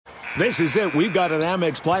This is it. We've got an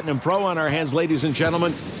Amex Platinum Pro on our hands, ladies and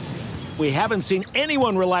gentlemen. We haven't seen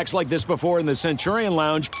anyone relax like this before in the Centurion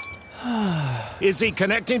Lounge. Is he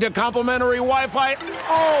connecting to complimentary Wi-Fi?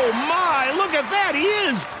 Oh, my. Look at that. He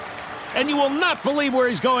is. And you will not believe where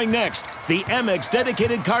he's going next. The Amex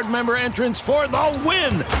dedicated card member entrance for the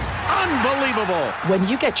win. Unbelievable. When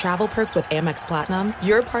you get travel perks with Amex Platinum,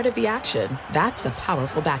 you're part of the action. That's the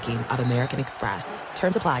powerful backing of American Express.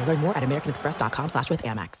 Terms apply. Learn more at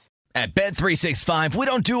americanexpress.com/withAmex. At Bet365, we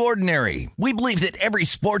don't do ordinary. We believe that every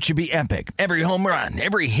sport should be epic. Every home run,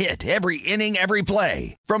 every hit, every inning, every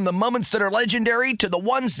play. From the moments that are legendary to the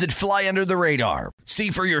ones that fly under the radar. See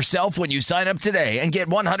for yourself when you sign up today and get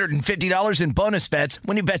 $150 in bonus bets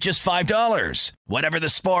when you bet just $5. Whatever the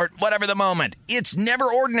sport, whatever the moment, it's never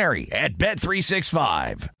ordinary at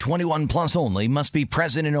Bet365. 21 plus only. Must be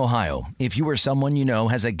present in Ohio. If you or someone you know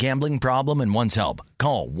has a gambling problem and wants help,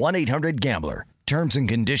 call 1-800-GAMBLER. Terms and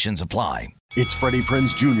conditions apply. It's Freddie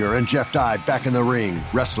Prinze Jr. and Jeff Dye back in the ring.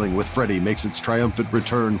 Wrestling with Freddie makes its triumphant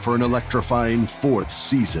return for an electrifying 4th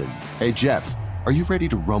season. Hey, Jeff, are you ready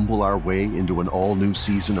to rumble our way into an all-new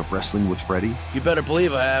season of Wrestling with Freddie? You better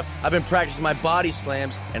believe I have. I've been practicing my body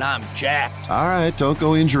slams, and I'm jacked. All right, don't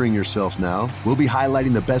go injuring yourself now. We'll be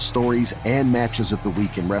highlighting the best stories and matches of the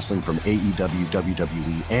week in wrestling from AEW,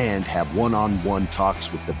 WWE, and have one-on-one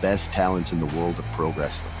talks with the best talents in the world of pro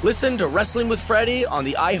wrestling. Listen to Wrestling with Freddie on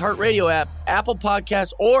the iHeartRadio app, Apple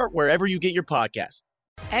Podcasts, or wherever you get your podcasts.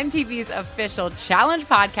 MTV's official Challenge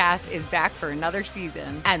podcast is back for another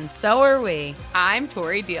season. And so are we. I'm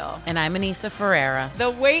Tori Deal. And I'm Anissa Ferreira.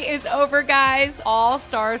 The wait is over, guys. All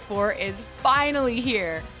Stars 4 is finally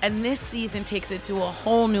here. And this season takes it to a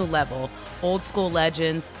whole new level. Old school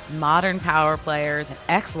legends, modern power players, and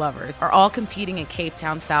ex-lovers are all competing in Cape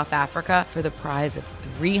Town, South Africa for the prize of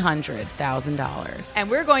 $300,000. And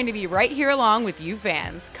we're going to be right here along with you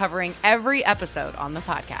fans, covering every episode on the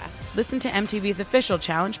podcast. Listen to MTV's official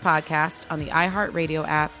Challenge podcast on the iHeartRadio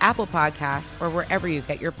app, Apple Podcasts, or wherever you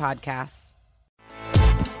get your podcasts.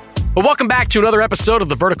 Well, welcome back to another episode of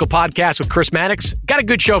the Vertical Podcast with Chris Mannix. Got a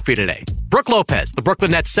good show for you today. Brook Lopez, the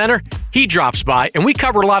Brooklyn Nets center, he drops by, and we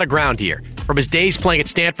covered a lot of ground here. From his days playing at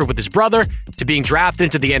Stanford with his brother, to being drafted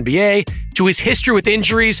into the NBA, to his history with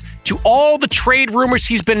injuries, to all the trade rumors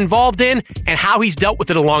he's been involved in, and how he's dealt with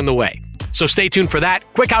it along the way. So stay tuned for that.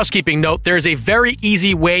 Quick housekeeping note, there is a very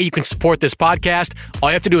easy way you can support this podcast. All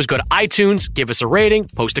you have to do is go to iTunes, give us a rating,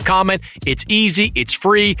 post a comment. It's easy, it's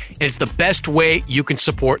free, and it's the best way you can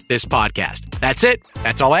support this podcast. That's it.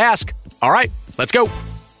 That's all I ask. All right, let's go.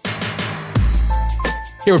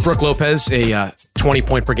 Here with Brook Lopez, a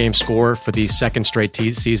 20-point per game scorer for the second straight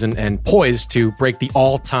season and poised to break the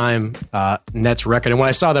all-time Nets record. And when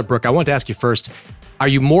I saw that, Brook, I wanted to ask you first, are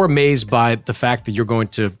you more amazed by the fact that you're going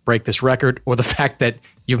to break this record or the fact that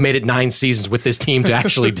you've made it 9 seasons with this team to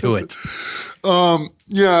actually do it?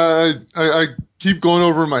 Yeah, I keep going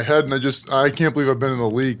over in my head, and I can't believe I've been in the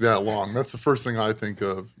league that long. That's the first thing I think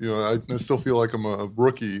of. You know, I still feel like I'm a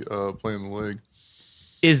rookie playing the league.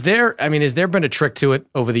 Has there been a trick to it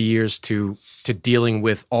over the years to dealing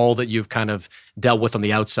with all that you've kind of dealt with on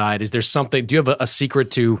the outside? Is there something, do you have a secret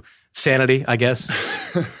to sanity, I guess?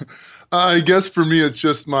 I guess for me, it's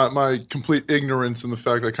just my complete ignorance and the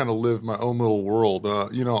fact I kind of live my own little world.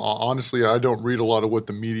 Honestly, I don't read a lot of what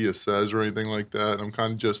the media says or anything like that. I'm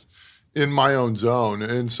kind of just in my own zone.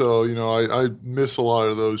 And so, I miss a lot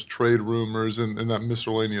of those trade rumors and that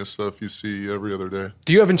miscellaneous stuff you see every other day.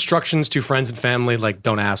 Do you have instructions to friends and family, like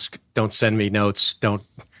don't ask, don't send me notes, don't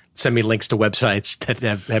send me links to websites that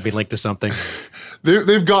have me linked to something?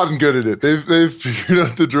 They've gotten good at it. They've figured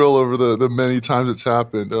out the drill over the many times it's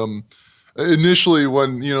happened. Initially,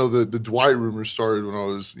 when the Dwight rumors started when I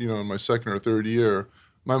was in my second or third year,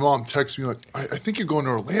 my mom texted me like, I think you're going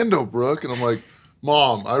to Orlando, Brook. And I'm like,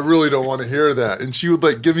 Mom, I really don't want to hear that. And she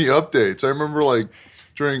would give me updates. I remember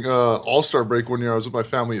during All-Star break one year, I was with my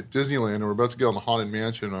family at Disneyland and we're about to get on the Haunted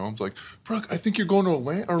Mansion. And my mom's like, Brook, I think you're going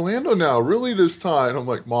to Orlando now, really this time? And I'm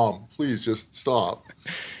like, Mom, please just stop.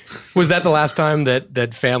 Was that the last time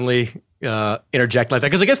that family interject like that?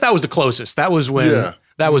 Because I guess that was the closest. That was when... Yeah.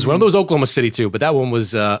 That was one of those Oklahoma City too, but that one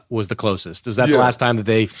was the closest. Was that the last time that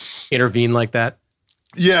they intervened like that?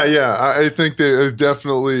 Yeah. I think they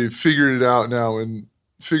definitely figured it out now and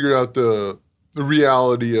figured out the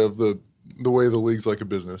reality of the way the league's like a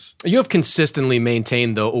business. You have consistently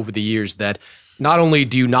maintained, though, over the years that not only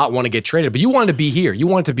do you not want to get traded, but you want to be here. You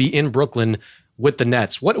want to be in Brooklyn with the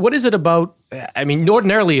Nets. What is it about? I mean,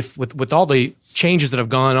 ordinarily, if with all the changes that have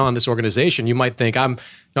gone on in this organization, you might think I'd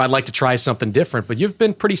like to try something different. But you've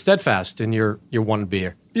been pretty steadfast in your want to be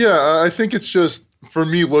here. Yeah, I think it's just for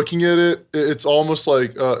me looking at it, it's almost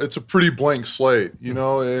like it's a pretty blank slate, you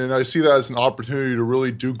know, and I see that as an opportunity to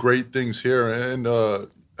really do great things here and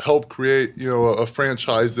help create, you know, a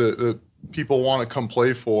franchise that people want to come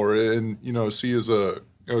play for and, you know, see as a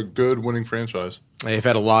good winning franchise. You've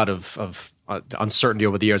had a lot of uncertainty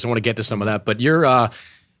over the years. I want to get to some of that, but you and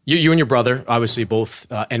your brother, obviously both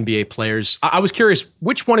NBA players. I was curious,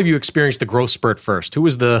 which one of you experienced the growth spurt first? Who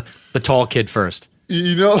was the tall kid first?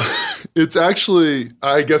 You know, it's actually,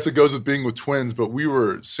 I guess it goes with being with twins, but we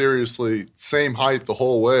were seriously same height the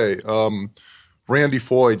whole way. Randy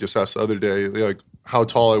Foy just asked the other day, like, how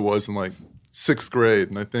tall I was in like 6th grade,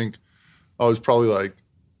 and I think I was probably like,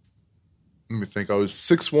 I was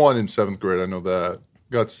 6'1" in 7th grade. I know that.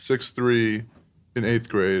 Got 6'3" in 8th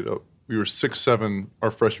grade. We were 6'7"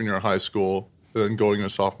 our freshman year of high school. Then going into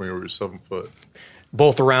sophomore year, we were 7 foot.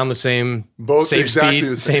 Both around the same exactly speed?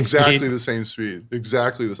 The same, exactly the same speed.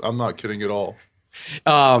 Exactly this. I'm not kidding at all.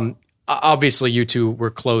 Obviously, you two were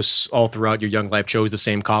close all throughout your young life, chose the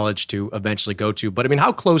same college to eventually go to. But, I mean,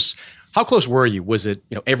 how close were you? Was it,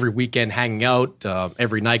 you know, every weekend hanging out,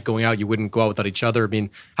 every night going out, you wouldn't go out without each other? I mean,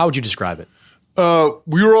 how would you describe it?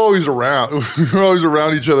 We were always around. We were always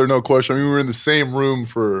around each other, no question. I mean, we were in the same room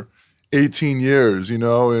for 18 years, you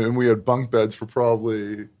know, and we had bunk beds for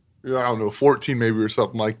probably, I don't know, 14 maybe or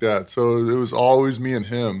something like that. So it was always me and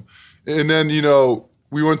him. And then, you know,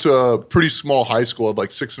 we went to a pretty small high school, had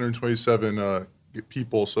like 627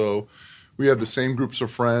 people. So we had the same groups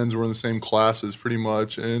of friends. We're in the same classes pretty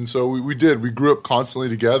much. And so we grew up constantly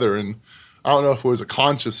together. And I don't know if it was a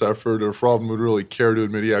conscious effort or if Robin would really care to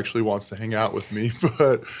admit he actually wants to hang out with me.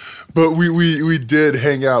 But we did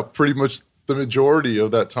hang out pretty much the majority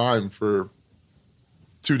of that time for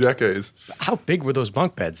 2 decades. How big were those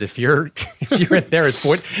bunk beds? If you're in there as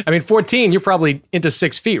 14, you're probably into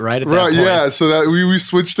 6 feet, right? At that point. Yeah. So that we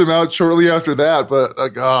switched them out shortly after that. But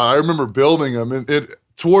like, I remember building them, and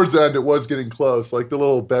towards the end it was getting close. Like the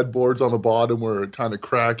little bed boards on the bottom were kind of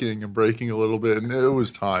cracking and breaking a little bit, and it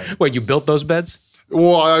was time. Wait, you built those beds?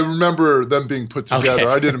 Well, I remember them being put together. Okay.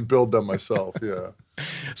 I didn't build them myself. Yeah.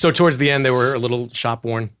 So towards the end, they were a little shop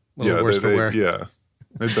worn, a little worse for wear. Yeah.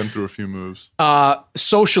 They've been through a few moves.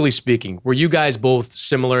 Socially speaking, were you guys both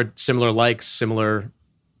similar likes, similar?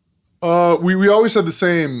 We always had the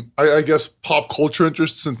same, I guess, pop culture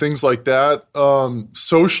interests and things like that.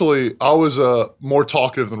 Socially, I was more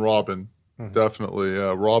talkative than Robin, definitely.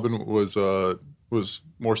 Robin was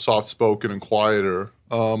more soft-spoken and quieter.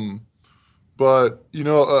 But, you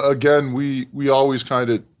know, again, we always kind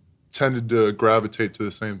of tended to gravitate to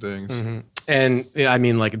the same things. Mm-hmm. And you know, I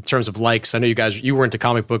mean, like in terms of likes, I know you were into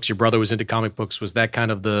comic books. Your brother was into comic books. Was that one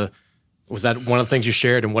of the things you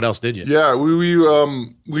shared? And what else did you? Yeah,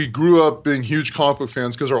 we grew up being huge comic book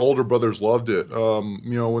fans because our older brothers loved it. You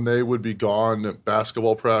know, when they would be gone at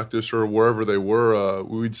basketball practice or wherever they were,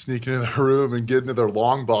 we'd sneak into their room and get into their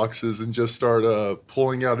long boxes and just start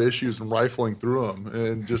pulling out issues and rifling through them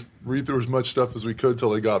and just read through as much stuff as we could till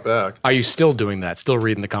they got back. Are you still doing that? Still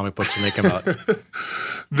reading the comic books when they come out?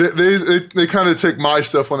 They kind of take my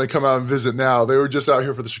stuff when they come out and visit now. They were just out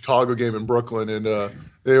here for the Chicago game in Brooklyn, and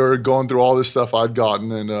they were going through all this stuff I'd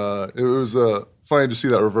gotten, and it was funny to see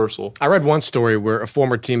that reversal. I read one story where a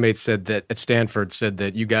former teammate said that at Stanford said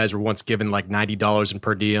that you guys were once given like $90 in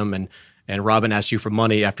per diem, and Robin asked you for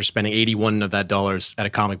money after spending $81 of that dollars at a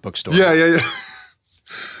comic book store. Yeah.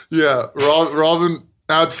 Yeah, Robin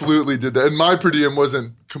absolutely did that. And my per diem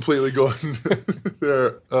wasn't completely going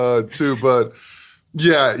there too, but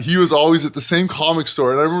yeah, he was always at the same comic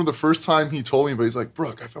store. And I remember the first time he told me, but he's like,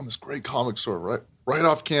 Brook, I found this great comic store right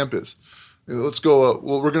off campus. Let's go,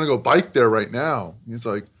 we're going to go bike there right now. He's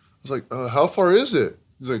like, I was like, how far is it?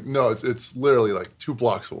 He's like, no, it's literally like 2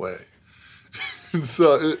 blocks away. And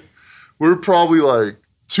so we're probably like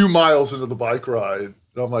 2 miles into the bike ride.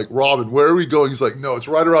 And I'm like, Robin, where are we going? He's like, no, it's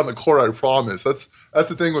right around the corner, I promise. That's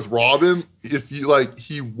the thing with Robin. If you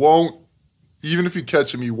he won't, even if you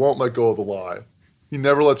catch him, he won't let go of the lie. He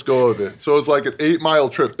never lets go of it. So it's like an 8-mile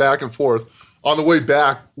trip back and forth. On the way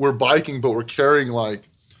back, we're biking, but we're carrying like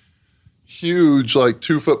huge, like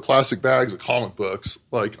 2-foot plastic bags of comic books,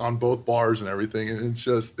 like on both bars and everything. And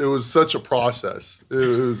it was such a process. It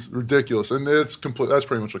was ridiculous. And that's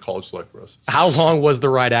pretty much a college life for us. How long was the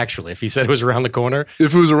ride actually? If he said it was around the corner?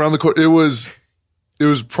 If it was around the corner, it was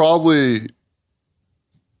probably,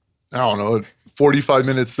 I don't know, 45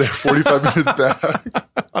 minutes there, 45 minutes back.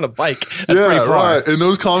 On a bike. That's pretty far. Right. And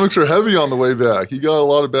those comics are heavy on the way back. He got a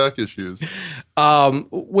lot of back issues.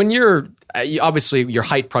 When you're, obviously your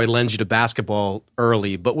height probably lends you to basketball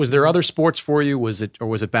early, but was there other sports for you? Was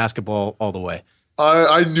it basketball all the way?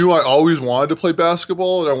 I knew I always wanted to play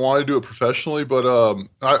basketball and I wanted to do it professionally, but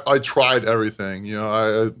I tried everything.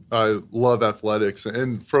 I love athletics,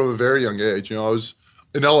 and from a very young age, I was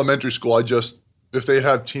in elementary school. If they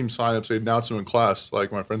had team signups, they'd announce them in class.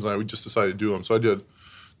 Like my friends and I, we just decided to do them. So I did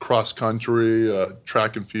cross country,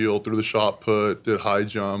 track and field, threw the shot put, did high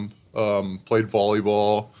jump, played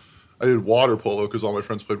volleyball. I did water polo because all my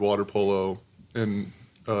friends played water polo in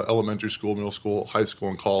elementary school, middle school, high school,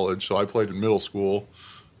 and college. So I played in middle school,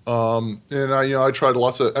 and I tried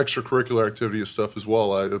lots of extracurricular activity and stuff as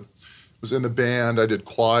well. I was in the band. I did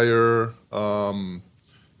choir,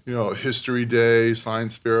 history day,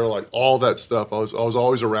 science fair, like all that stuff. I was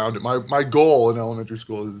always around it. My goal in elementary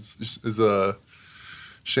school is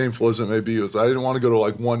shameful as it may be, was I didn't want to go to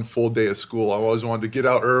like one full day of school. I always wanted to get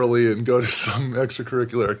out early and go to some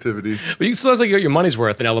extracurricular activity. But you still like you got your money's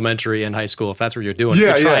worth in elementary and high school if that's what you're doing.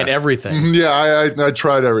 You tried everything. Yeah, I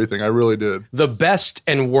tried everything. I really did. The best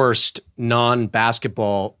and worst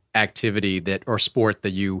non-basketball activity or sport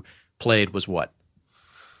that you played was what?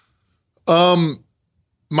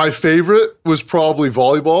 My favorite was probably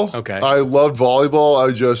volleyball. Okay. I loved volleyball.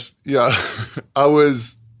 I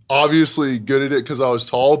was obviously good at it because I was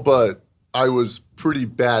tall, but I was pretty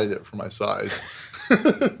bad at it for my size.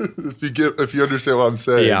 if you understand what I'm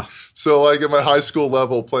saying. Yeah. So like at my high school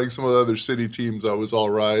level, playing some of the other city teams, I was all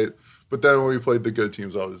right. But then when we played the good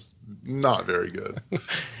teams, I was not very good.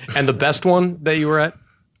 And the best one that you were at?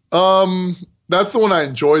 That's the one I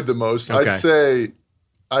enjoyed the most. Okay.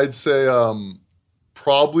 I'd say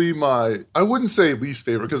probably I wouldn't say least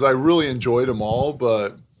favorite because I really enjoyed them all,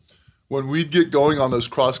 but when we'd get going on those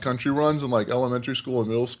cross-country runs in like elementary school and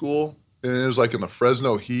middle school, and it was like in the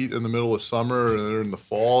Fresno heat in the middle of summer and in the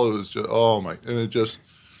fall, it was just,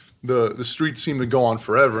 the streets seemed to go on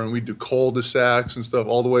forever, and we'd do cul-de-sacs and stuff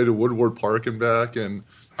all the way to Woodward Park and back, and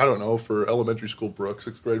I don't know, for elementary school Brook,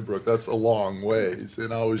 6th grade Brook, that's a long ways,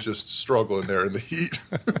 and I was just struggling there in the heat.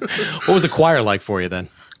 What was the choir like for you then?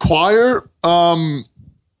 Choir, I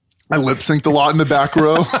lip-synced a lot in the back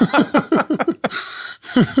row.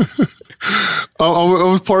 I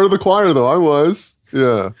was part of the choir, though. I was,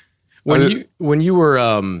 yeah. When you were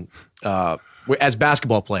as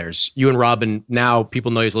basketball players, you and Robin, now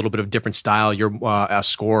people know he's a little bit of a different style. You're a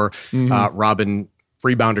scorer, Robin,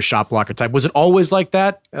 rebounder, shot blocker type. Was it always like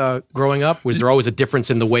that growing up? Was there always a difference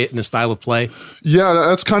in the way in the style of play? Yeah,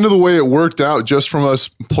 that's kind of the way it worked out, just from us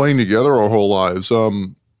playing together our whole lives.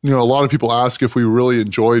 A lot of people ask if we really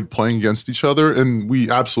enjoyed playing against each other, and we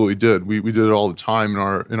absolutely did. We did it all the time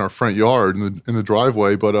in our front yard in the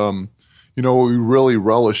driveway. But what we really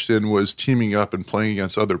relished in was teaming up and playing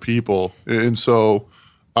against other people. And so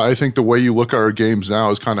I think the way you look at our games now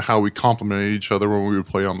is kind of how we complemented each other when we would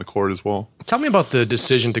play on the court as well. Tell me about the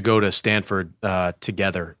decision to go to Stanford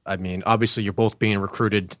together. I mean, obviously you're both being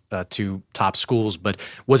recruited to top schools, but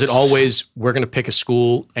was it always we're going to pick a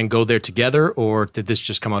school and go there together, or did this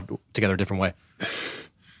just come out together a different way?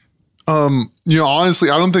 Honestly,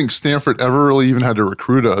 I don't think Stanford ever really even had to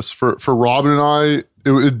recruit us. For Robin and I,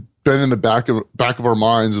 it had been in the back of our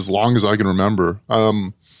minds as long as I can remember.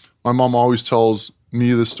 My mom always tells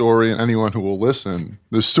me the story, and anyone who will listen,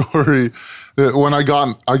 the story that when I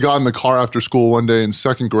got in the car after school one day in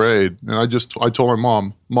 2nd grade, and I told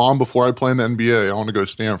my mom, before I play in the NBA, I want to go to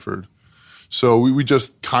Stanford. So we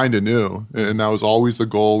just kind of knew, and that was always the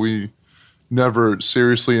goal. We never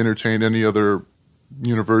seriously entertained any other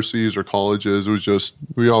universities or colleges. It was just,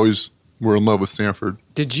 we always were in love with Stanford.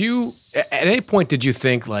 Did you, at any point, did you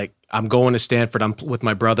think, like, I'm going to Stanford, I'm with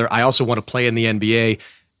my brother, I also want to play in the NBA,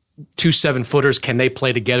 2 7-footers, can they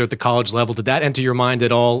play together at the college level? Did that enter your mind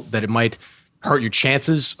at all, that it might hurt your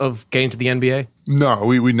chances of getting to the NBA? No,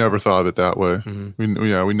 we never thought of it that way.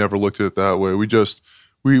 Mm-hmm. We never looked at it that way.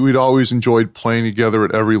 We'd always enjoyed playing together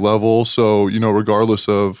at every level. So, regardless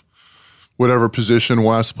of whatever position,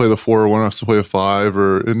 one has to play the 4 or one has to play the 5,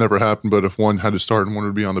 or it never happened. But if one had to start and one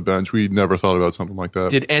would be on the bench, we never thought about something like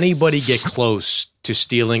that. Did anybody get close to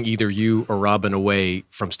stealing either you or Robin away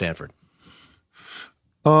from Stanford?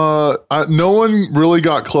 No one really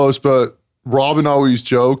got close, but Robin always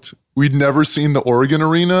joked we'd never seen the Oregon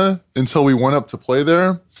Arena until we went up to play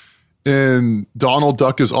there, and Donald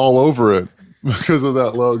Duck is all over it because of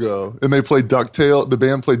that logo. And they played DuckTales. The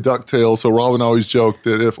band played DuckTales, so Robin always joked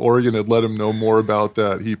that if Oregon had let him know more about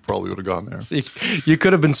that, he probably would have gone there. So you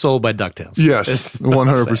could have been sold by DuckTales. Yes,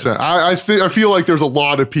 100%. I feel like there's a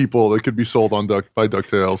lot of people that could be sold on by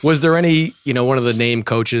DuckTales. Was there any, one of the name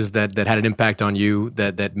coaches that had an impact on you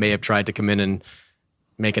that may have tried to come in and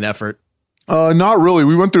make an effort? Not really.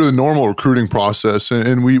 We went through the normal recruiting process,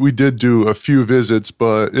 and we did do a few visits,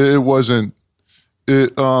 but it wasn't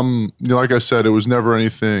It, like I said, it was never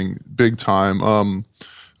anything big time.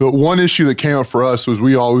 The one issue that came up for us was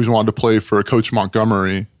we always wanted to play for Coach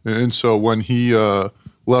Montgomery. And so when he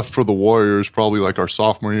left for the Warriors, probably like our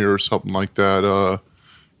sophomore year or something like that,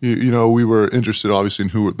 we were interested, obviously, in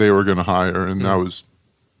who they were going to hire. And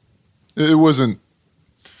it wasn't,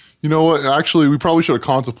 you know what, actually, we probably should have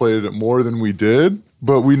contemplated it more than we did,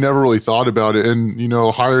 but we never really thought about it. And,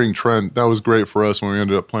 hiring Trent, that was great for us when we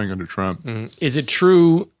ended up playing under Trent. Is it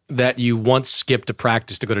true that you once skipped a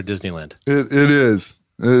practice to go to Disneyland? It is.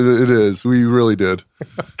 It is. We really did.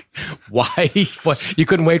 Why? What, you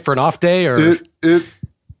couldn't wait for an off day, or it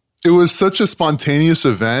was such a spontaneous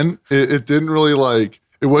event. It didn't really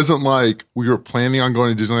it wasn't like we were planning on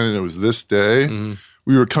going to Disneyland and it was this day. Mm-hmm.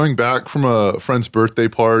 We were coming back from a friend's birthday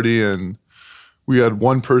party, and we had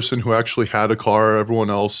one person who actually had a car. Everyone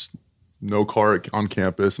else, no car on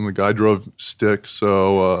campus, and the guy drove stick,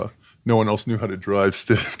 so no one else knew how to drive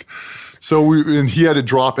stick. So he had to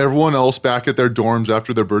drop everyone else back at their dorms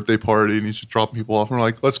after their birthday party, and he's just dropping people off. And we're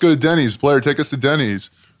like, let's go to Denny's. Blair, take us to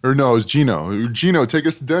Denny's. Or no, it was Gino. Gino, take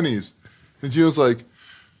us to Denny's. And Gino's like,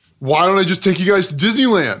 why don't I just take you guys to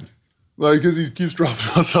Disneyland? Because he keeps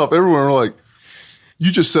dropping us off everywhere. We're like,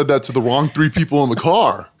 you just said that to the wrong 3 people in the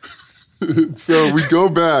car. So we go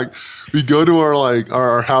back. We go to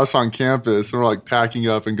our house on campus, and we're packing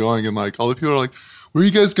up and going, and all the people are like, where are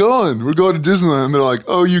you guys going? We're going to Disneyland. And they're like,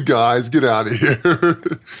 oh, you guys, get out of here.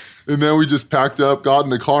 And then we just packed up, got in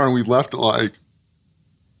the car, and we left at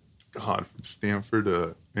from Stanford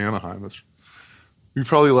to Anaheim. We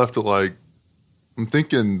probably left at I'm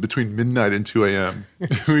thinking between midnight and 2 a.m.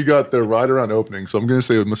 We got there right around opening. So I'm going to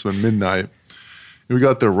say it must have been midnight. And we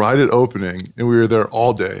got there right at opening, and we were there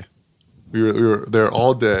all day. We were there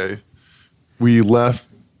all day. We left,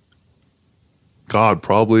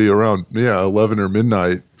 probably around 11 or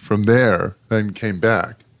midnight from there, and came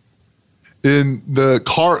back. In the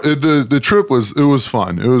car, the trip was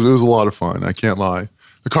fun. It was a lot of fun. I can't lie.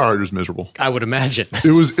 The car ride was miserable. I would imagine.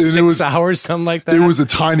 It was 6 hours, something like that. It was a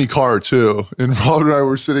tiny car too, and Rob and I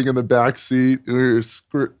were sitting in the back seat. And we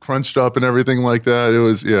were crunched up and everything like that. It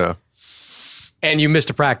was And you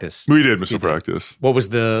missed a practice. We did miss a practice. What was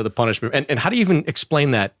the punishment? And how do you even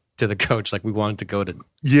explain that to the coach? We wanted to go to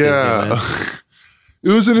Disneyland. It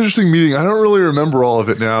was an interesting meeting. I don't really remember all of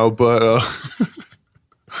it now, but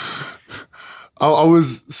I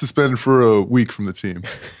was suspended for a week from the team.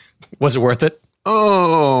 Was it worth it?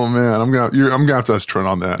 Oh man, I'm gonna have to ask Trent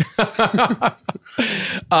on that.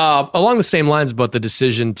 Along the same lines about the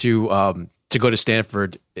decision to go to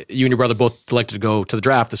Stanford, you and your brother both elected to go to the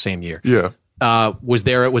draft the same year. Yeah. Was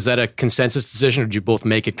that a consensus decision, or did you both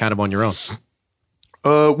make it kind of on your own?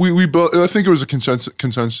 We both. I think it was a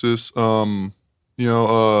consensus.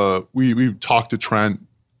 We talked to Trent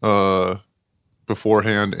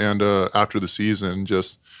beforehand and after the season.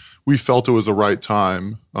 Just we felt it was the right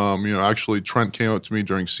time. Actually, Trent came up to me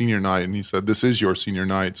during senior night, and he said, "This is your senior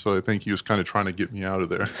night." So I think he was kind of trying to get me out of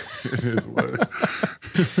there in his way.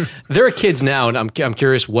 There are kids now, and I'm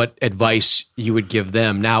curious what advice you would give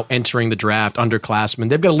them now entering the draft, underclassmen.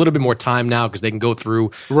 They've got a little bit more time now because they can go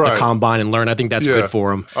through the combine and learn. I think that's good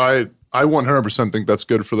for them. I 100% think that's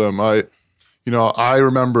good for them. I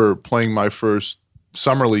remember playing my first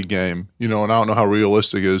summer league game, and I don't know how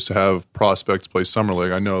realistic it is to have prospects play summer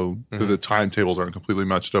league. I know that the timetables aren't completely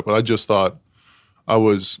matched up, but I just thought I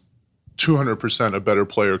was 200% a better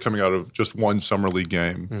player coming out of just one summer league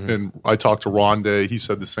game. Mm-hmm. And I talked to Rondé, he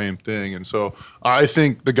said the same thing. And so I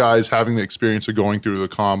think the guys having the experience of going through the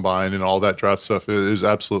combine and all that draft stuff is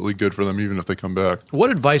absolutely good for them, even if they come back.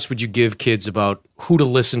 What advice would you give kids about who to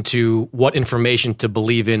listen to, what information to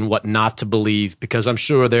believe in, what not to believe? Because I'm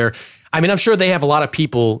sure I'm sure they have a lot of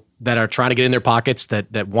people that are trying to get in their pockets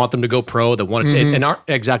that want them to go pro, that want to, and aren't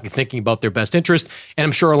exactly thinking about their best interest. And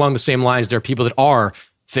I'm sure along the same lines, there are people that are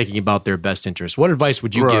thinking about their best interest. What advice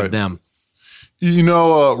would you give them?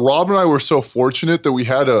 Rob and I were so fortunate that we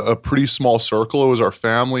had a pretty small circle. It was our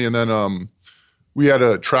family. And then we had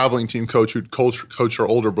a traveling team coach who'd coach our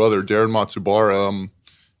older brother, Darren Matsubara.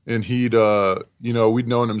 And he'd, we'd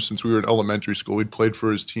known him since we were in elementary school. We'd played for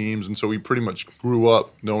his teams. And so we pretty much grew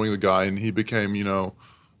up knowing the guy. And he became,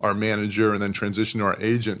 our manager and then transitioned to our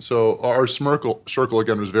agent. So our circle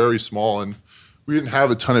again, was very small. And we didn't have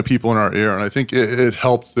a ton of people in our ear, and I think it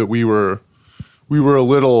helped that we were a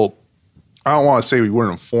little, I don't want to say we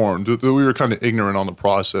weren't informed, that we were kind of ignorant on the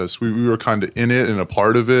process. We were kind of in it and a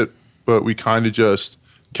part of it, but we kind of just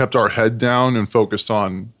kept our head down and focused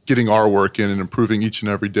on getting our work in and improving each and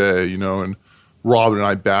every day, and Rob and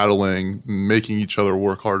I battling and making each other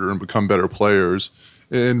work harder and become better players.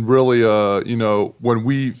 And really, you know, when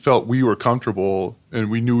we felt we were comfortable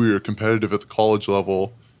and we knew we were competitive at the college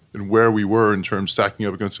level and where we were in terms of stacking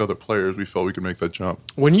up against other players, we felt we could make that jump.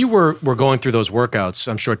 When you were going through those workouts,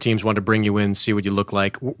 I'm sure teams wanted to bring you in, see what you look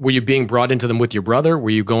like. Were you being brought into them with your brother? Were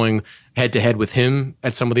you going head-to-head with him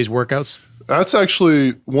at some of these workouts? That's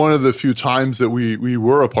actually one of the few times that we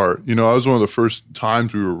were apart. You know, I was one of the first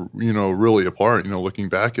times we were, you know, really apart, you know, looking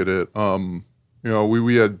back at it. You know,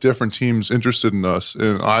 we had different teams interested in us,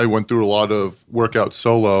 and I went through a lot of workouts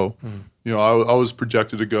solo. You know, I was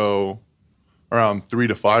projected to go around 3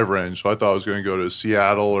 to 5 range, so I thought I was going to go to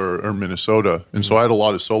Seattle or Minnesota, and so I had a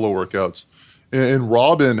lot of solo workouts. And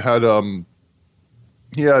Robin had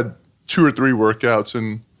he had 2 or 3 workouts,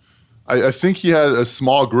 and I think he had a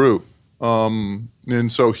small group,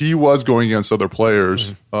 and so he was going against other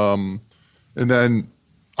players, and then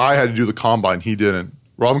I had to do the combine. He didn't.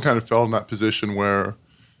 Robin kind of fell in that position where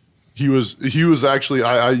he was actually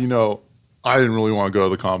you know, I didn't really want to go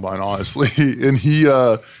to the combine, honestly, and he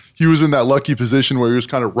was in that lucky position where he was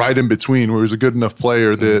kind of right in between, where he was a good enough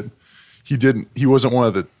player that he wasn't one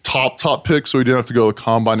of the top picks, so he didn't have to go to the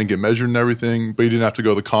combine and get measured and everything, but he didn't have to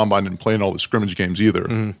go to the combine and play in all the scrimmage games either.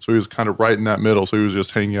 So he was kind of right in that middle. So he was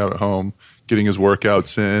just hanging out at home, getting his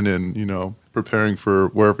workouts in, and, you know, preparing for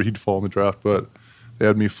wherever he'd fall in the draft. But they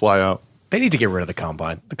had me fly out. They need to get rid of the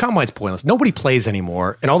combine. The combine's pointless. Nobody plays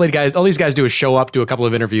anymore, and all these guys do is show up, do a couple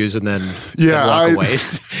of interviews, and then walk away.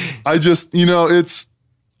 I just, you know,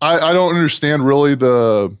 I don't understand really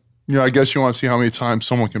the, you know, I guess you want to see how many times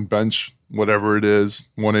someone can bench whatever it is,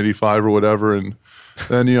 185 or whatever, and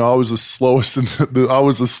then, you know, I was the slowest in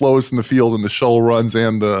the field in the shuttle runs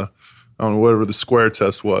and the, I don't know, whatever the square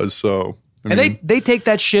test was. So. I mean, they take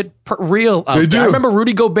that shit real out there. I remember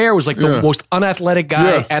Rudy Gobert was like the most unathletic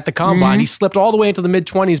guy at the combine. He slipped all the way into the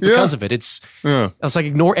mid-20s because of it. It's like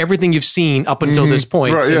ignore everything you've seen up until this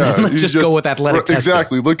point. Right, and let's just go with athletic testing.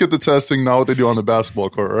 Exactly. Look at the testing, not what they do on the basketball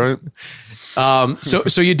court, right?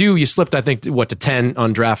 So you slipped, I think, to 10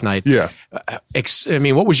 on draft night. Yeah. I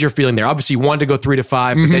mean, what was your feeling there? Obviously, you wanted to go 3 to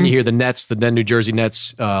 5, but then you hear the then New Jersey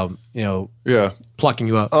Nets, plucking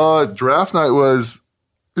you up. Draft night was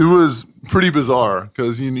pretty bizarre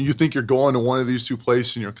because you think you're going to one of these two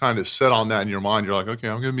places and you're kind of set on that in your mind. You're like, okay,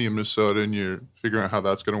 I'm going to be in Minnesota, and you're figuring out how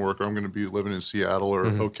that's going to work, or I'm going to be living in Seattle or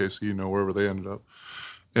OKC, you know, wherever they ended up.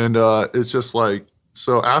 And it's just like,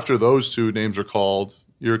 so after those 2 names are called,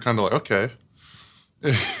 you're kind of like, okay.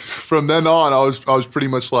 From then on, I was pretty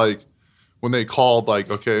much like, when they called,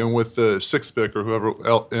 like, okay, and with the 6th pick or whoever,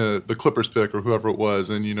 the Clippers pick or whoever it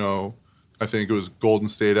was, and, you know, I think it was Golden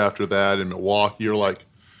State after that and Milwaukee, you're like,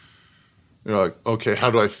 okay, how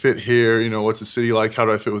do I fit here? You know, what's the city like? How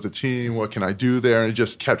do I fit with the team? What can I do there? And it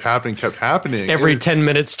just kept happening. Every 10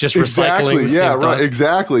 minutes, just recycling.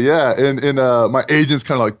 Exactly. And my agent's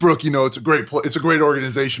kind of like, Brook, you know, it's a great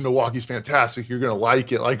organization. Milwaukee's fantastic. You're going to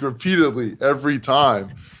like it, like repeatedly every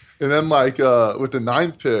time. And then like with the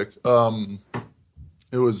 9th pick,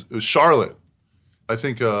 it was Charlotte. I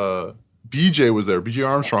think BJ was there. BJ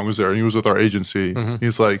Armstrong was there, and he was with our agency.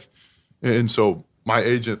 He's like, and so my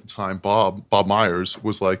agent at the time, Bob Myers,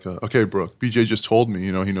 was like, okay, Brook, BJ just told me,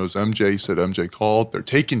 you know, he knows MJ. He said MJ called. They're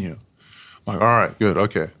taking you. I'm like, all right, good,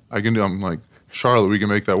 okay. I'm like, Charlotte, we can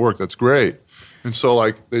make that work. That's great. And so,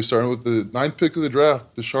 like, they started with the 9th pick of the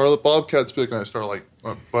draft, the Charlotte Bobcats pick, and I started, like,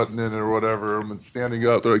 buttoning it or whatever. I'm standing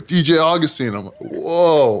up. They're like, DJ Augustine. I'm like,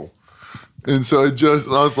 whoa. And so I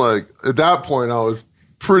was like, at that point, I was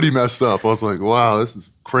pretty messed up. I was like, wow, this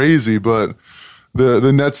is crazy. But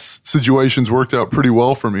the Nets situations worked out pretty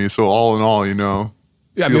well for me. So all in all, you know.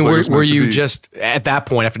 Yeah, I mean, were you just at that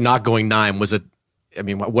point after not going 9? Was it? I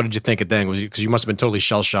mean, what did you think of then? Because you must have been totally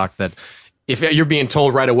shell shocked that if you're being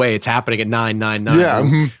told right away it's happening at 9.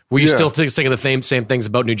 Yeah. Were you still thinking the same things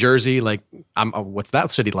about New Jersey? Like, what's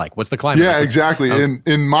that city like? What's the climate? Yeah, like? exactly.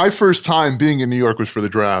 And my first time being in New York was for the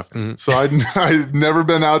draft. So I'd never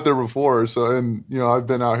been out there before. So, and you know, I've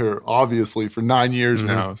been out here obviously for 9 years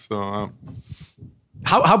now. So.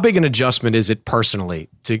 How big an adjustment is it personally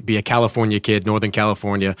to be a California kid, Northern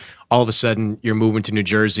California? All of a sudden, you're moving to New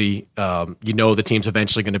Jersey. You know the team's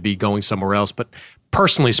eventually going to be going somewhere else. But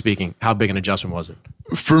personally speaking, how big an adjustment was it?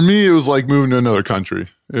 For me, it was like moving to another country.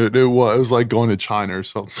 It was like going to China or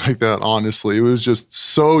something like that, honestly. It was just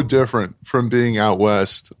so different from being out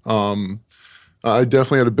west. I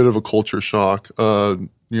definitely had a bit of a culture shock. You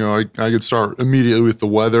know, I could start immediately with the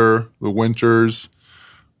weather, the winters.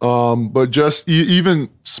 But just even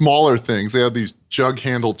smaller things. They have these jug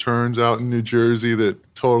handle turns out in New Jersey that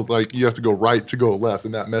like you have to go right to go left,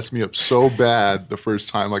 and that messed me up so bad the first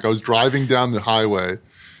time. Like I was driving down the highway,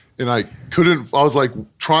 and I was like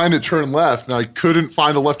trying to turn left, and I couldn't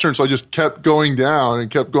find a left turn, so I just kept going down and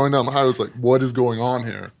kept going down the highway. I was like, what is going on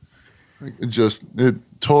here? It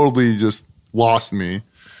totally just lost me.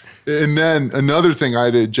 And then another thing I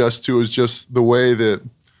had to adjust to is just the way that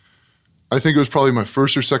I think it was probably my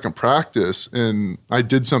first or second practice, and I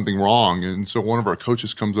did something wrong. And so one of our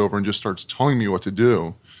coaches comes over and just starts telling me what to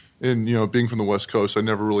do. And, being from the West Coast, I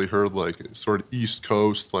never really heard like sort of East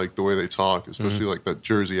Coast, like the way they talk, especially like that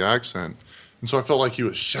Jersey accent. And so I felt like he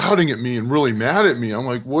was shouting at me and really mad at me. I'm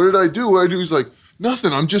like, what did I do? What did I do? He's like,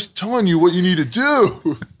 nothing. I'm just telling you what you need to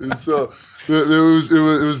do. And so it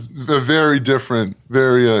was a very different,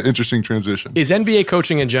 very interesting transition. Is NBA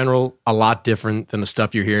coaching in general a lot different than the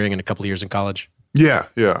stuff you're hearing in a couple of years in college? Yeah.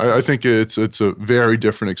 I think it's a very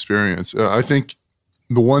different experience. I think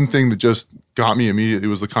the one thing that just got me immediately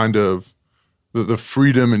was the kind of the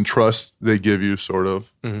freedom and trust they give you, sort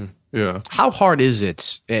of. Mm-hmm. Yeah. How hard is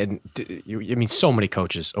it? And so many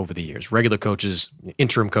coaches over the years, regular coaches,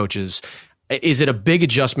 interim coaches. Is it a big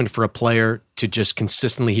adjustment for a player to just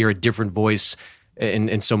consistently hear a different voice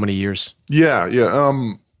in so many years? Yeah.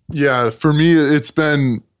 For me, it's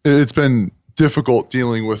been difficult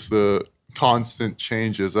dealing with the constant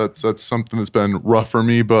changes. That's something that's been rough for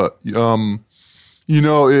me. But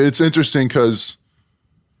it's interesting because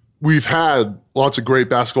we've had lots of great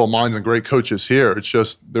basketball minds and great coaches here. It's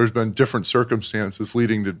just there's been different circumstances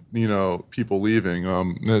leading to people leaving.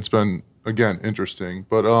 And it's been, again, interesting.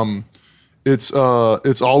 But it's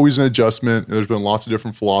always an adjustment. There's been lots of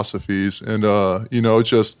different philosophies, and it's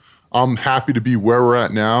just I'm happy to be where we're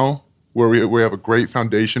at now, where we have a great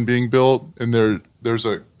foundation being built, and there's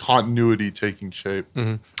a continuity taking shape.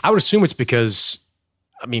 Mm-hmm. I would assume it's because,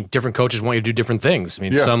 different coaches want you to do different things.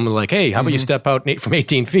 Some are like, hey, how about you step out from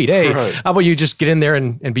 18 feet? Hey, right. How about you just get in there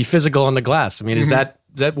and be physical on the glass? Is that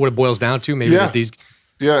what it boils down to? Maybe with these.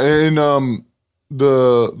 Yeah, and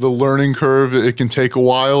the learning curve, it can take a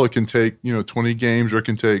while. It can take 20 games, or it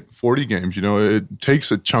can take 40 games. It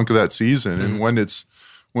takes a chunk of that season, and when it's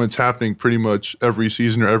happening pretty much every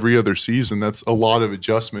season or every other season, that's a lot of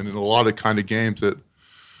adjustment and a lot of kind of games that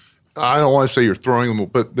I don't want to say you're throwing them,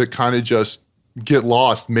 but that kind of just get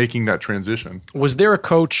lost making that transition. Was there a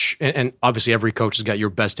coach, and obviously every coach has got your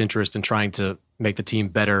best interest in trying to make the team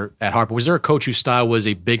better at heart, but was there a coach whose style was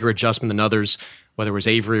a bigger adjustment than others, whether it was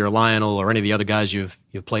Avery or Lionel or any of the other guys you've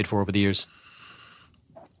played for over the years?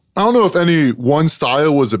 I don't know if any one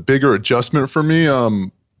style was a bigger adjustment for me.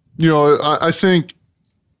 I think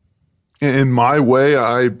in my way,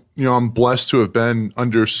 I'm blessed to have been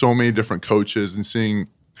under so many different coaches and seeing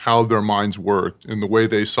how their minds worked and the way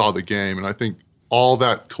they saw the game. And I think all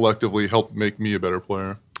that collectively helped make me a better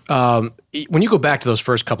player. When you go back to those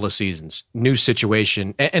first couple of seasons, new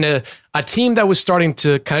situation, and a team that was starting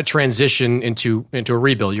to kind of transition into a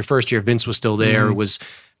rebuild. Your first year, Vince was still there. Mm-hmm. It was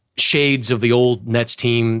shades of the old Nets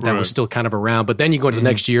team that was still kind of around. But then you go into the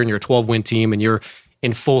next year and you're a 12-win team and you're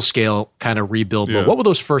in full-scale kind of rebuild. Yeah. But what were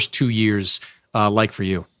those first 2 years like for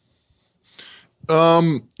you?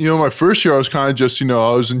 My first year I was kind of just, I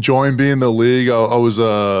was enjoying being in the league. I was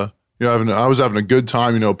having a good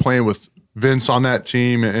time, playing with Vince on that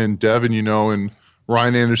team and Devin, and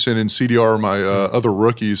Ryan Anderson and CDR are my other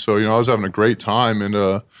rookies. So, I was having a great time and,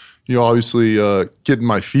 obviously getting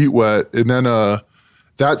my feet wet. And then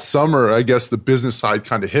that summer, I guess the business side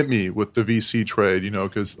kind of hit me with the VC trade,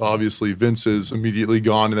 because obviously Vince is immediately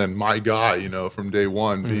gone. And then my guy, from day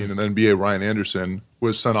one, being an NBA, Ryan Anderson,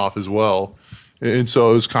 was sent off as well. And so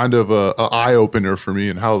it was kind of a eye-opener for me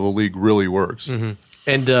in how the league really works. Mm-hmm.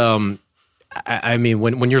 And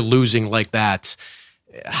when you're losing like that,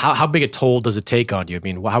 how big a toll does it take on you?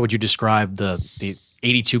 How would you describe the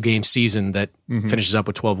 82-game season that finishes up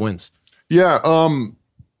with 12 wins? Yeah,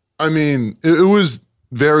 it was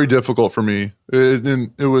very difficult for me.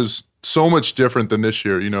 It was so much different than this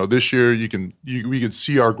year. This year we could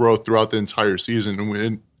see our growth throughout the entire season,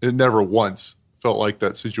 and it never once felt like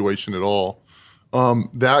that situation at all.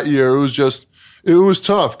 That year it was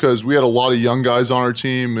tough because we had a lot of young guys on our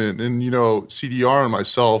team, and CDR and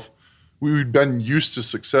myself, we'd been used to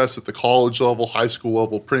success at the college level, high school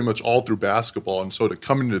level, pretty much all through basketball. And so to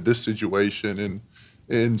come into this situation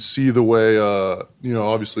and see the way,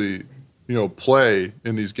 obviously, play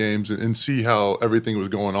in these games and see how everything was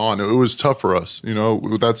going on, it was tough for us.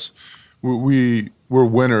 We're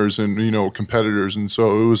winners and, competitors. And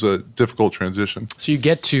so it was a difficult transition. So you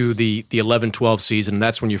get to the 11-12 season, and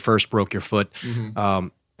that's when you first broke your foot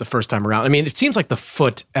the first time around. It seems like the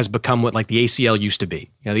foot has become what like the ACL used to be.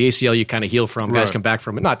 The ACL you kind of heal from, guys come back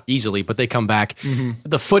from it, not easily, but they come back. Mm-hmm.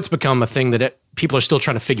 The foot's become a thing that people are still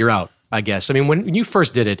trying to figure out, I guess. When you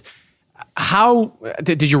first did it, How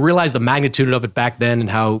did you realize the magnitude of it back then and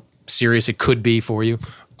how serious it could be for you?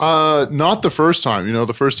 Not the first time.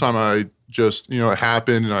 The first time I just, it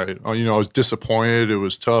happened and I was disappointed. It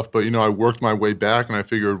was tough, but, I worked my way back and I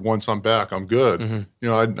figured once I'm back, I'm good.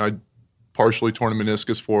 Mm-hmm. I partially torn a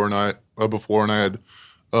meniscus before and I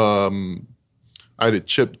had a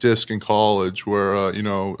chipped disc in college where,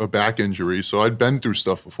 a back injury. So I'd been through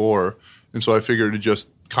stuff before. And so I figured it'd just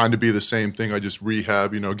kind of be the same thing. I just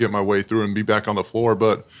rehab, get my way through and be back on the floor.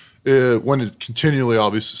 But when it continually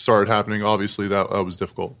obviously started happening, obviously that was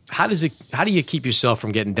difficult. How do you keep yourself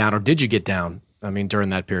from getting down, or did you get down? During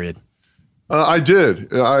that period? I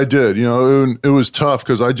did. It was tough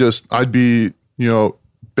because I'd be,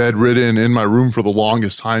 bedridden in my room for the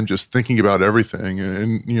longest time, just thinking about everything.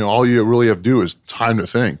 And all you really have to do is time to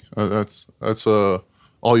think. That's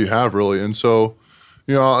all you have really. And so,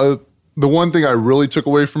 the one thing I really took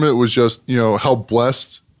away from it was just, how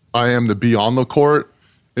blessed I am to be on the court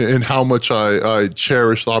and how much I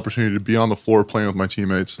cherish the opportunity to be on the floor playing with my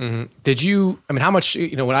teammates. Mm-hmm. Did you, how much,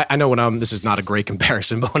 this is not a great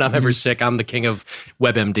comparison, but when I'm ever sick, I'm the king of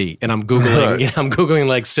WebMD and I'm Googling, I'm Googling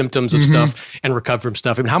like symptoms of stuff and recover from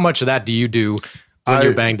stuff. How much of that do you do when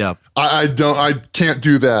you're banged up? I can't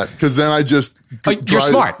do that because then I just. You're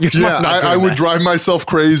smart. You're smart. Yeah, I would drive myself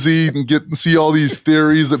crazy and see all these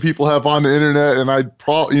theories that people have on the internet, and I'd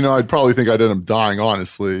probably think I'd end up dying.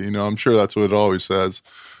 Honestly, I'm sure that's what it always says.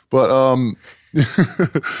 But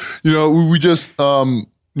we just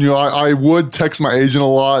I would text my agent a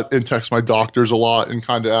lot and text my doctors a lot and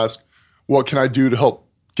kind of ask, what can I do to help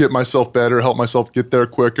get myself better, help myself get there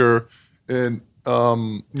quicker, and.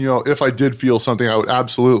 If I did feel something, I would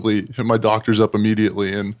absolutely hit my doctors up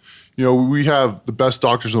immediately. And, we have the best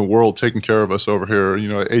doctors in the world taking care of us over here,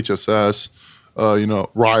 at HSS,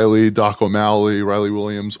 Riley, Doc O'Malley, Riley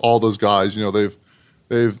Williams, all those guys,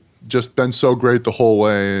 they've just been so great the whole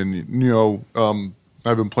way. And,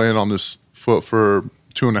 I've been playing on this foot for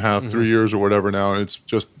 2.5, 3 years or whatever now. And it's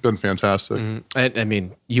just been fantastic.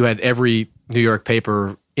 Mm-hmm. You had every New York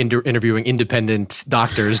paper interviewing independent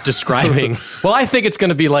doctors describing, well, I think it's going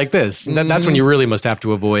to be like this. And that's when you really must have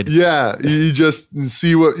to avoid. Yeah, you just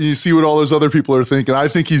see what all those other people are thinking. I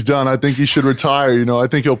think he's done. I think he should retire. I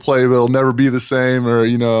think he'll play, but it'll never be the same. Or,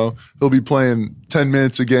 he'll be playing 10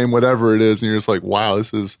 minutes a game, whatever it is. And you're just like, wow,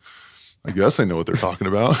 I guess I know what they're talking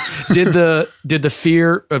about. Did the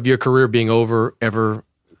fear of your career being over ever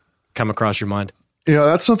come across your mind?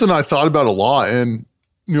 That's something I thought about a lot. And,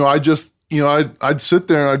 I'd sit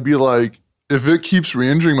there and I'd be like, if it keeps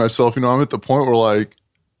re-injuring myself, I'm at the point where like,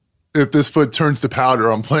 if this foot turns to powder,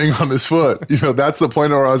 I'm playing on this foot. That's the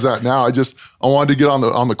point where I was at now. I wanted to get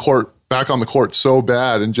on the court, back on the court so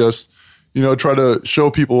bad and just, try to show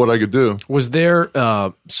people what I could do. Was there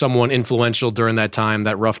someone influential during that time,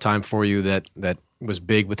 that rough time for you that was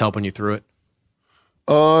big with helping you through it?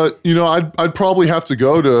 I'd probably have to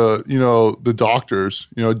go to, the doctors,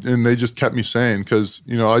 and they just kept me sane because,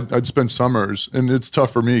 I'd spend summers and it's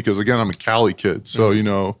tough for me because, again, I'm a Cali kid. So,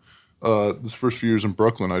 this first few years in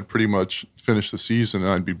Brooklyn, I'd pretty much finish the season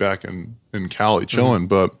and I'd be back in Cali chilling.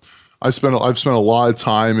 Mm-hmm. But I've spent a lot of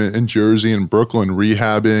time in Jersey and Brooklyn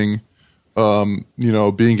rehabbing,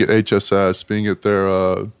 being at HSS, being at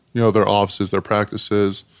their offices, their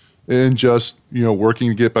practices. And just, working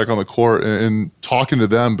to get back on the court and talking to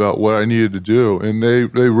them about what I needed to do. And they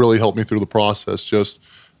really helped me through the process, just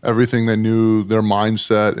everything they knew, their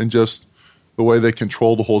mindset, and just the way they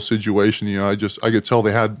controlled the whole situation. I could tell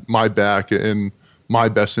they had my back and my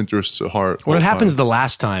best interests at heart. When it happens the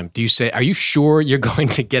last time, do you say, are you sure you're going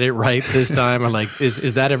to get it right this time? Or like,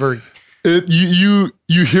 is that ever... You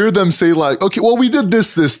hear them say like, okay, well, we did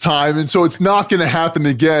this time, and so it's not going to happen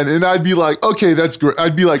again. And I'd be like, okay, that's great.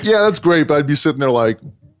 I'd be like, yeah, that's great. But I'd be sitting there like,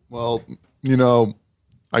 well,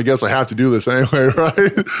 I guess I have to do this anyway,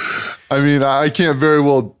 right? I can't very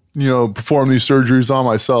well, perform these surgeries on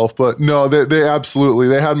myself. But no, they absolutely,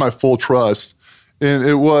 they had my full trust. And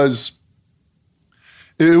it was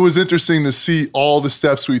interesting to see all the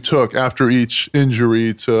steps we took after each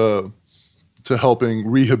injury to helping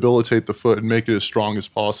rehabilitate the foot and make it as strong as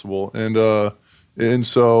possible. And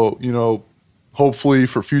so, hopefully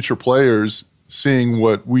for future players, seeing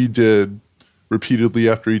what we did repeatedly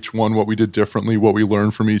after each one, what we did differently, what we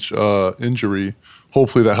learned from each injury,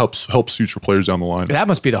 hopefully that helps future players down the line. That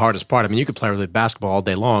must be the hardest part. You could play really basketball all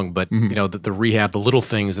day long, but the rehab, the little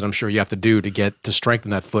things that I'm sure you have to do to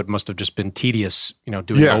strengthen that foot must have just been tedious,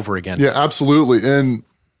 doing it over again. Yeah, absolutely. And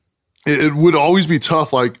it would always be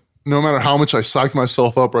tough. Like, no matter how much I psyched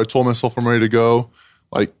myself up or I told myself I'm ready to go,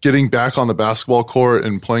 like getting back on the basketball court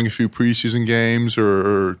and playing a few preseason games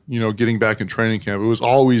or getting back in training camp, it was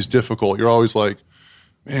always difficult. You're always like,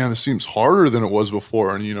 man, this seems harder than it was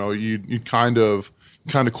before. And, you kind of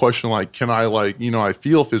question, like, can I, I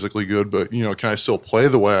feel physically good, but, can I still play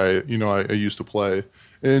the way I used to play?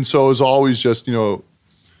 And so it was always just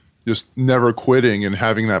never quitting and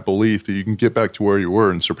having that belief that you can get back to where you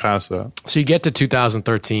were and surpass that. So you get to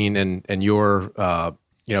 2013 and your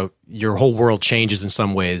whole world changes in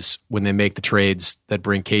some ways when they make the trades that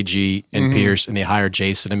bring KG and Pierce and they hire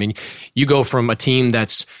Jason. I mean, you go from a team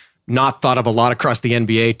that's not thought of a lot across the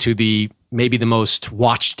NBA to maybe the most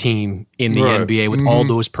watched team in the NBA with all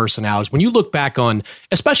those personalities. When you look back on,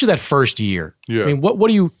 especially that first year, I mean, what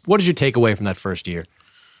did you take away from that first year?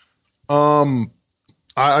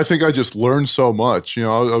 I think I just learned so much.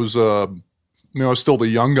 I was still the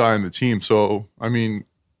young guy in the team. So, I mean,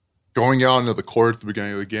 going out into the court at the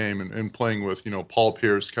beginning of the game and playing with, Paul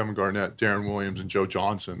Pierce, Kevin Garnett, Darren Williams, and Joe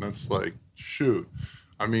Johnson, that's like, shoot.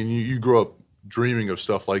 I mean, you grow up dreaming of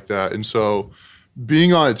stuff like that. And so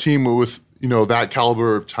being on a team with, that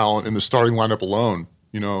caliber of talent in the starting lineup alone,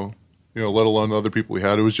 let alone the other people we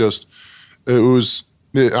had,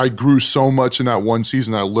 I grew so much in that one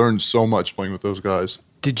season. I learned so much playing with those guys.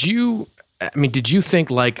 Did you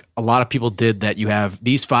think, like a lot of people did, that you have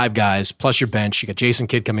these 5 guys plus your bench, you got Jason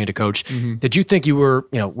Kidd coming in to coach. Did you think we're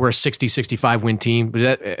a 60, 65 win team? Was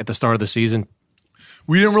that at the start of the season?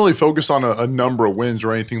 We didn't really focus on a number of wins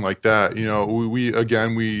or anything like that.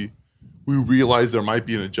 We realized there might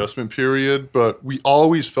be an adjustment period, but we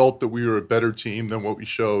always felt that we were a better team than what we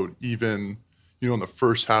showed, even in the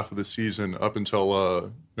first half of the season up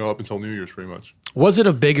until New Year's, pretty much. Was it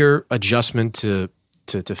a bigger adjustment to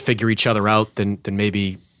figure each other out than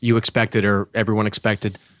maybe you expected or everyone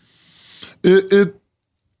expected? I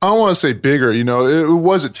don't want to say bigger, it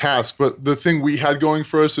was a task, but the thing we had going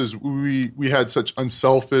for us is we had such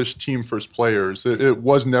unselfish team first players. It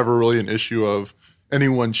was never really an issue of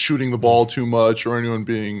anyone shooting the ball too much or anyone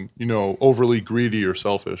being, overly greedy or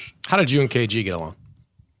selfish. How did you and KG get along?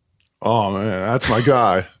 Oh man, that's my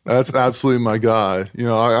guy. That's absolutely my guy.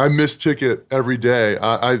 I miss Ticket every day.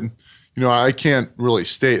 I can't really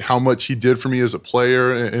state how much he did for me as a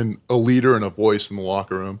player and a leader and a voice in the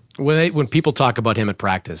locker room. When people talk about him at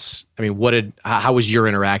practice, I mean, how was your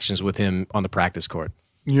interactions with him on the practice court?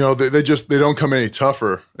 They don't come any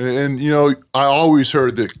tougher. And I always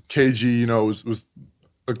heard that KG, was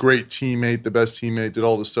a great teammate, the best teammate, did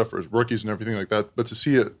all this stuff for his rookies and everything like that. But to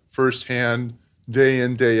see it firsthand, day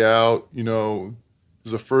in, day out, was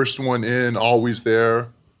the first one in, always there,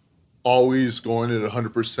 always going at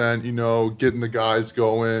 100%, getting the guys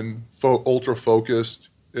going, ultra focused.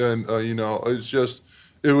 And,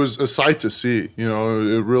 it was a sight to see.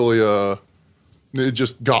 It really, it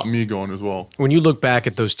just got me going as well. When you look back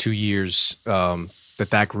at those 2 years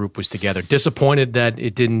that group was together, disappointed that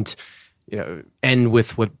it didn't end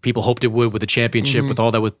with what people hoped it would, with a championship, with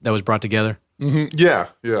all that was brought together? Yeah,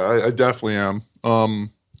 I definitely am.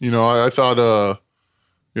 I thought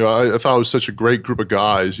I thought it was such a great group of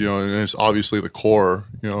guys, and it's obviously the core,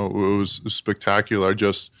 it was spectacular. I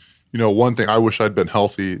just, one thing, I wish I'd been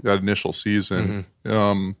healthy that initial season.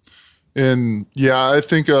 And yeah, I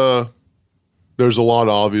think there's a lot of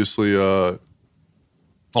obviously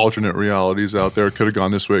alternate realities out there. It could have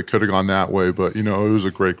gone this way, it could have gone that way, but it was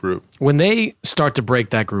a great group. When they start to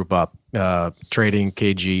break that group up, trading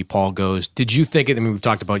KG, Paul goes, did you think, we've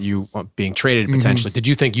talked about you being traded potentially, did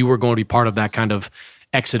you think you were going to be part of that kind of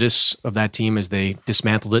exodus of that team as they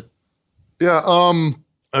dismantled it? Yeah,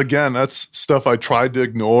 again, that's stuff I tried to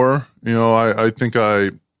ignore. I think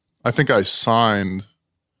I signed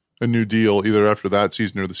a new deal either after that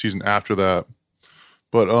season or the season after that.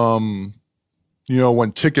 But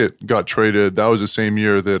when Ticket got traded, that was the same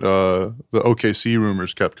year that the OKC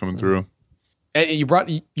rumors kept coming through. And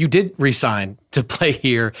you did re-sign to play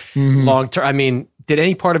here long term. I mean, did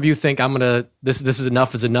any part of you think this is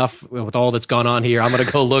enough is enough with all that's gone on here? I'm gonna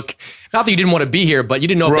go look. Not that you didn't want to be here, but you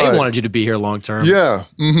didn't know if they wanted you to be here long term. Yeah.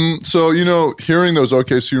 So hearing those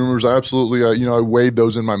OKC rumors, I absolutely I weighed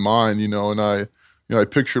those in my mind. And I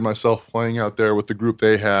pictured myself playing out there with the group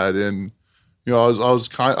they had, and I was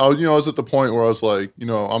at the point where I was like, I'm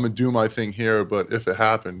gonna do my thing here, but if it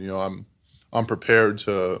happened, I'm prepared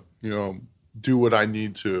to do what I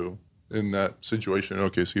need to in that situation in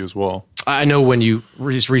OKC as well. I know when you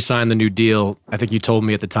re-signed the new deal, I think you told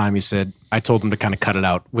me at the time, you said, I told them to kind of cut it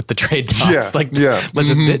out with the trade talks. Was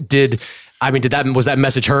that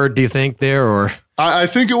message heard, do you think, there? Or I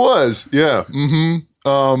think it was, yeah.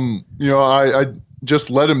 I just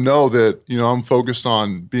let him know that, I'm focused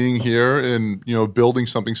on being here and, building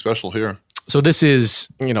something special here. So this is,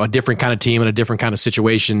 a different kind of team and a different kind of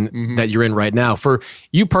situation that you're in right now. For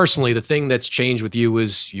you personally, the thing that's changed with you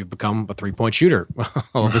is you've become a 3-point shooter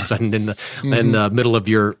all of a sudden in the middle of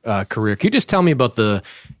your career. Can you just tell me about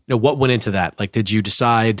what went into that? Like, did you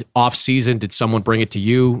decide off season? Did someone bring it to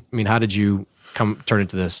you? I mean, how did you turn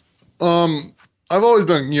into this? I've always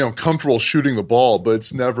been, comfortable shooting the ball, but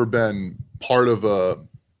it's never been part of a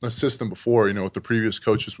system before, with the previous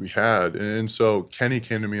coaches we had. And so Kenny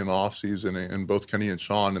came to me in the offseason, and both Kenny and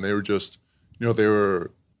Sean, and they were just,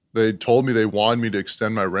 they told me they wanted me to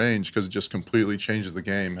extend my range because it just completely changes the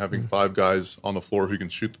game, having 5 guys on the floor who can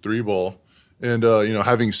shoot the 3-ball. And,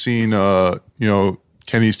 having seen,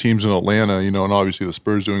 Kenny's teams in Atlanta, and obviously the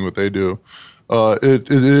Spurs doing what they do,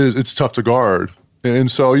 it's tough to guard. And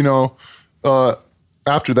so,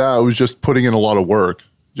 after that, it was just putting in a lot of work,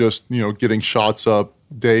 just, getting shots up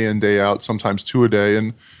day in, day out, sometimes 2 a day.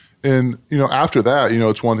 And after that,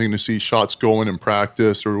 it's one thing to see shots going in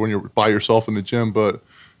practice or when you're by yourself in the gym, but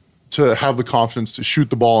to have the confidence to shoot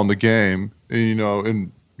the ball in the game,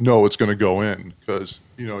 and know it's going to go in, because,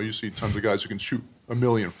 you see tons of guys who can shoot a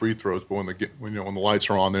million free throws, but when the lights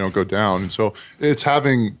are on, they don't go down. And so it's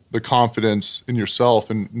having the confidence in yourself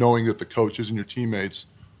and knowing that the coaches and your teammates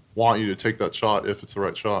want you to take that shot if it's the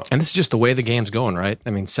right shot. And this is just the way the game's going, right?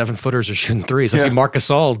 I mean, 7-footers are shooting threes. I see Marc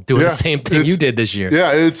Gasol doing the same thing you did this year.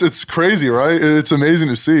 Yeah, it's crazy, right? It's amazing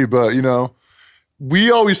to see, but,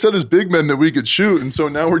 we always said as big men that we could shoot, and so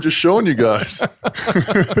now we're just showing you guys.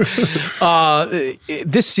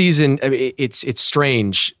 This season, it's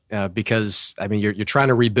strange because, you're trying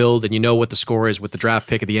to rebuild, and you know what the score is with the draft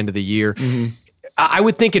pick at the end of the year. Mm-hmm. I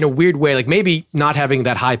would think in a weird way, like maybe not having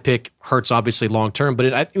that high pick hurts obviously long term,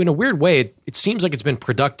 but in a weird way, it seems like it's been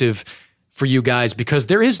productive for you guys because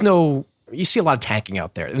there is no, you see a lot of tanking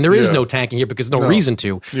out there, and there is no tanking here because there's no reason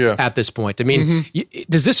to at this point. I mean,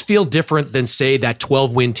 does this feel different than, say, that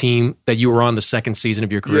 12-win team that you were on the second season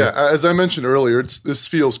of your career? Yeah, as I mentioned earlier, this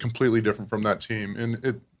feels completely different from that team,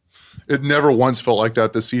 and it never once felt like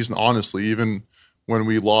that this season, honestly, even when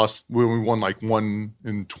we won like 1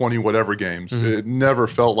 in 20 whatever games. It never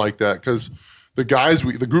felt like that because the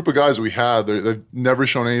group of guys we had, they've never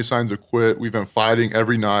shown any signs of quit. We've been fighting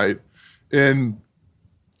every night. And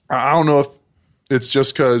I don't know if it's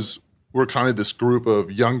just because we're kind of this group of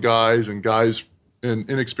young guys and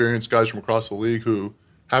inexperienced guys from across the league who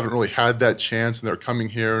haven't really had that chance, and they're coming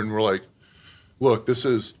here and we're like, look, this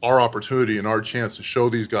is our opportunity and our chance to show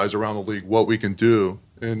these guys around the league what we can do.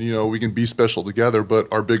 And, we can be special together, but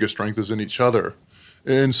our biggest strength is in each other.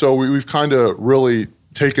 And so we've kind of really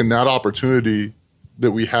taken that opportunity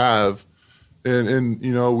that we have, and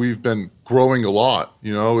we've been growing a lot.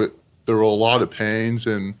 There were a lot of pains,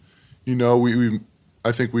 and,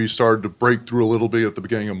 I think we started to break through a little bit at the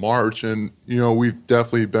beginning of March, and, we've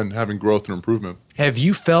definitely been having growth and improvement. Have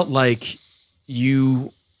you felt like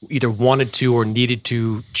you either wanted to or needed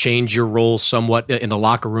to change your role somewhat in the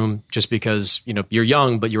locker room just because, you're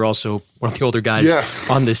young, but you're also one of the older guys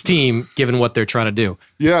on this team, given what they're trying to do?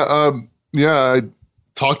 Yeah. I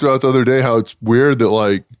talked about it the other day, how it's weird that,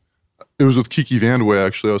 like, it was with Kiki Vandeweghe,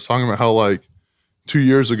 actually. I was talking about how, like, 2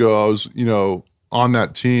 years ago, I was, on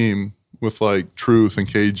that team with, like, Truth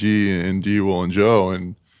and KG and D-Will and Joe.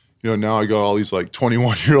 And, now I got all these, like,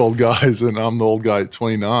 21-year-old guys, and I'm the old guy at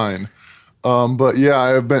 29. But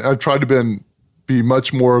yeah, I've tried to be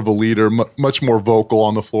much more of a leader, much more vocal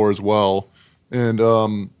on the floor as well. And,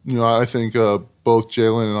 I think both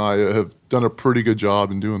Jalen and I have done a pretty good job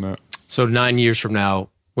in doing that. So 9 years from now,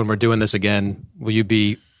 when we're doing this again, will you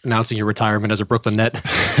be announcing your retirement as a Brooklyn Net?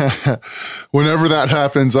 Whenever that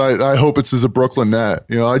happens, I hope it's as a Brooklyn Net.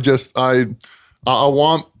 I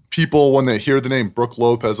want people, when they hear the name Brook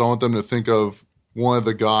Lopez, I want them to think of one of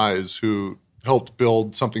the guys who helped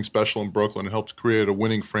build something special in Brooklyn and helped create a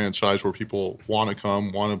winning franchise where people want to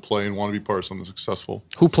come, want to play, and want to be part of something successful.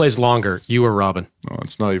 Who plays longer, you or Robin? Oh,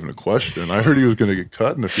 it's not even a question. I heard he was going to get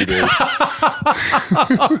cut in a few days.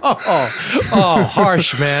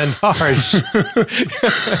 Harsh, man. Harsh.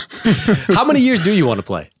 How many years do you want to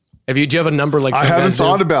play? Do you have a number like some I haven't guys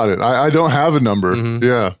thought do? about it. I don't have a number. Mm-hmm.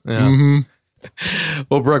 Yeah. Mm-hmm.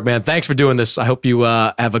 Well, Brook, man, thanks for doing this. I hope you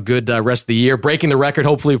have a good rest of the year, breaking the record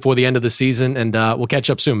hopefully before the end of the season, and we'll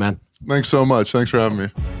catch up soon, man. Thanks so much. Thanks for having me.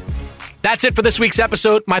 That's it for this week's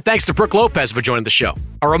episode. My thanks to Brook Lopez for joining the show.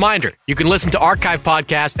 A reminder, you can listen to Archive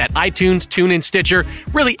Podcast at iTunes, TuneIn, Stitcher,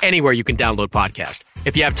 really anywhere you can download podcast.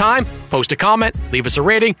 If you have time, post a comment, leave us a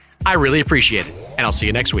rating. I really appreciate it, and I'll see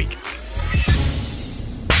you next week.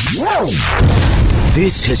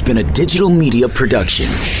 This has been a digital media production.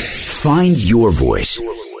 Find your voice.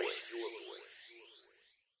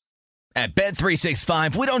 At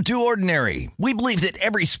Bet365, we don't do ordinary. We believe that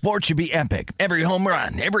every sport should be epic. Every home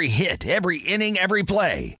run, every hit, every inning, every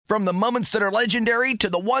play. From the moments that are legendary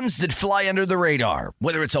to the ones that fly under the radar.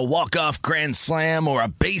 Whether it's a walk-off grand slam or a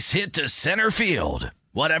base hit to center field.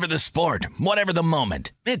 Whatever the sport, whatever the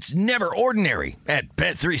moment. It's never ordinary at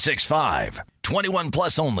Bet365. 21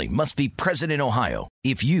 plus only. Must be present in Ohio.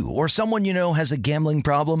 If you or someone you know has a gambling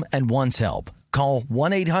problem and wants help, call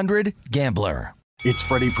 1-800-GAMBLER. It's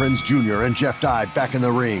Freddie Prinze Jr. and Jeff Dye back in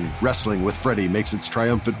the ring. Wrestling with Freddie makes its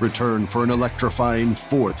triumphant return for an electrifying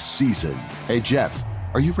 4th season. Hey, Jeff,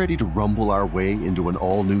 are you ready to rumble our way into an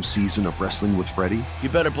all-new season of Wrestling with Freddie? You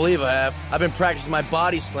better believe I have. I've been practicing my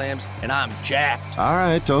body slams, and I'm jacked. All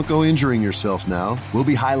right, don't go injuring yourself now. We'll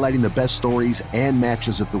be highlighting the best stories and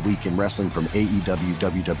matches of the week in wrestling from AEW,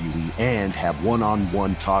 WWE, and have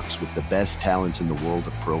one-on-one talks with the best talents in the world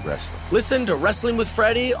of pro wrestling. Listen to Wrestling with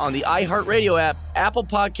Freddie on the iHeart Radio app, Apple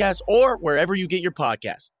Podcasts, or wherever you get your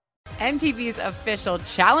podcasts. MTV's official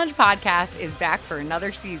Challenge podcast is back for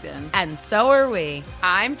another season. And so are we.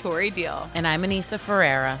 I'm Tori Deal. And I'm Anissa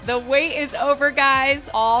Ferreira. The wait is over, guys.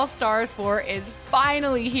 All Stars 4 is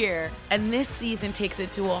finally here. And this season takes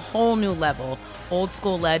it to a whole new level. Old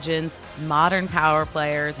school legends, modern power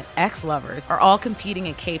players, and ex-lovers are all competing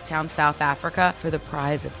in Cape Town, South Africa for the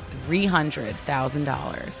prize of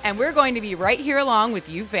 $300,000. And we're going to be right here along with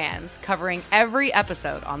you fans, covering every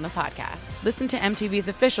episode on the podcast. Listen to MTV's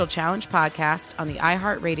official Challenge podcast on the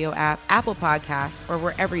iHeartRadio app, Apple Podcasts, or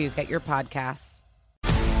wherever you get your podcasts.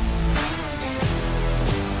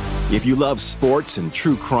 If you love sports and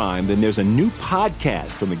true crime, then there's a new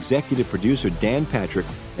podcast from executive producer Dan Patrick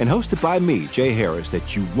and hosted by me, Jay Harris,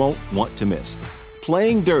 that you won't want to miss.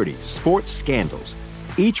 Playing Dirty: Sports Scandals.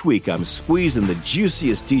 Each week, I'm squeezing the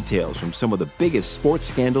juiciest details from some of the biggest sports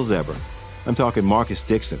scandals ever. I'm talking Marcus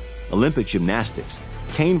Dixon, Olympic gymnastics,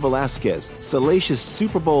 Cain Velasquez, salacious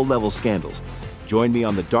Super Bowl-level scandals. Join me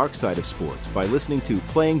on the dark side of sports by listening to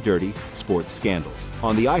Playing Dirty: Sports Scandals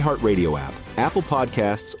on the iHeartRadio app, Apple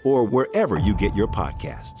Podcasts, or wherever you get your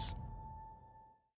podcasts.